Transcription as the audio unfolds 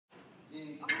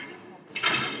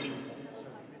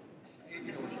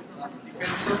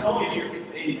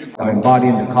Are embodied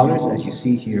in the colors as you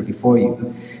see here before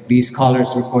you. These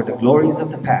colors record the glories of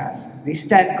the past. They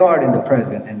stand guard in the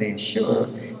present and they ensure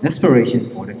inspiration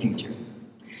for the future.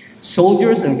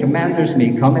 Soldiers and commanders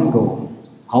may come and go.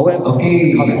 However,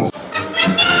 colors.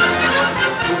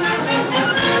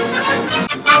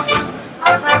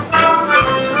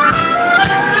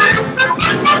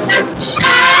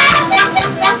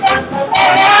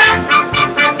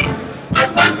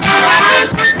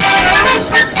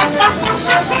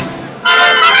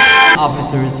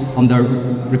 Officers from the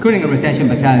Recruiting and Retention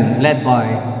Battalion led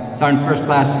by Sergeant First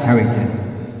Class Harrington.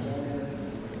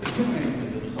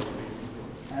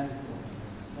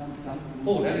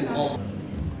 Oh, that is all.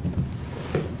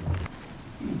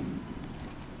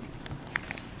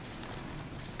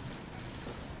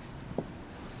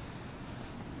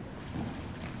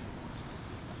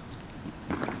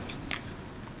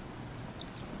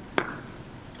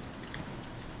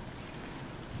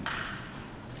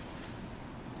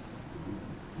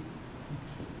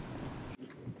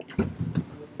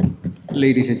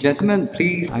 Ladies and gentlemen,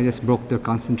 please. I just broke their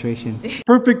concentration.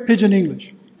 Perfect pidgin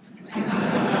English.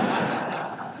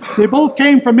 They both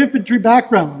came from infantry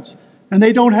backgrounds, and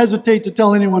they don't hesitate to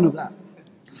tell anyone of that.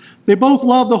 They both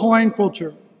love the Hawaiian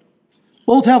culture.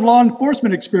 Both have law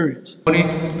enforcement experience.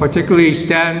 Particularly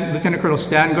Lieutenant Colonel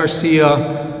Stan Garcia,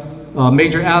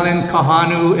 Major Alan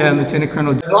Kahanu, and Lieutenant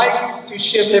Colonel. I'd like to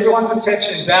shift everyone's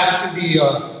attention back to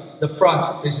the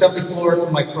front, the assembly floor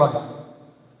to my front.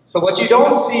 So what you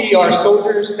don't see are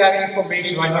soldiers standing in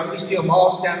formation. I normally see them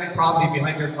all standing proudly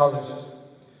behind their colors.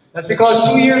 That's because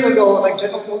 2 years ago, like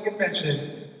General Logan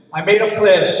mentioned, I made a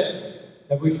pledge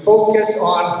that we focus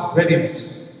on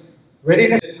readiness.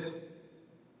 Readiness.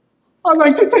 I'd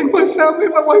like to thank my family,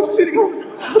 my wife sitting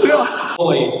over there.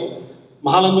 Oi,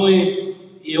 mahalo nui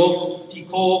I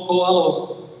ko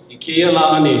alo I kia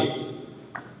la ane.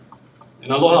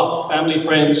 And aloha, family,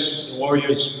 friends, and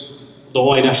warriors of the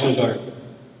Hawaii National Guard.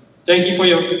 Thank you for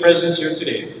your presence here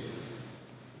today.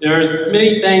 There are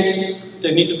many thanks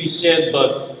that need to be said,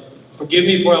 but forgive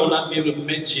me for I will not be able to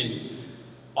mention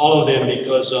all of them,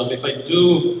 because if I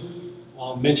do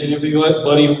mention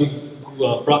everybody who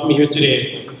brought me here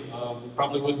today, we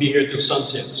probably would be here till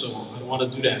sunset, so I don't want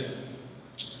to do that.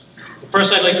 But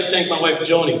first, I'd like to thank my wife,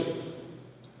 Joni,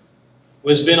 who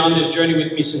has been on this journey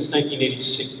with me since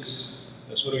 1986.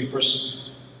 That's when we first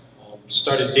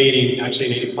started dating, actually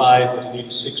in 85, but in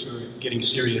 86 we were getting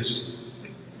serious.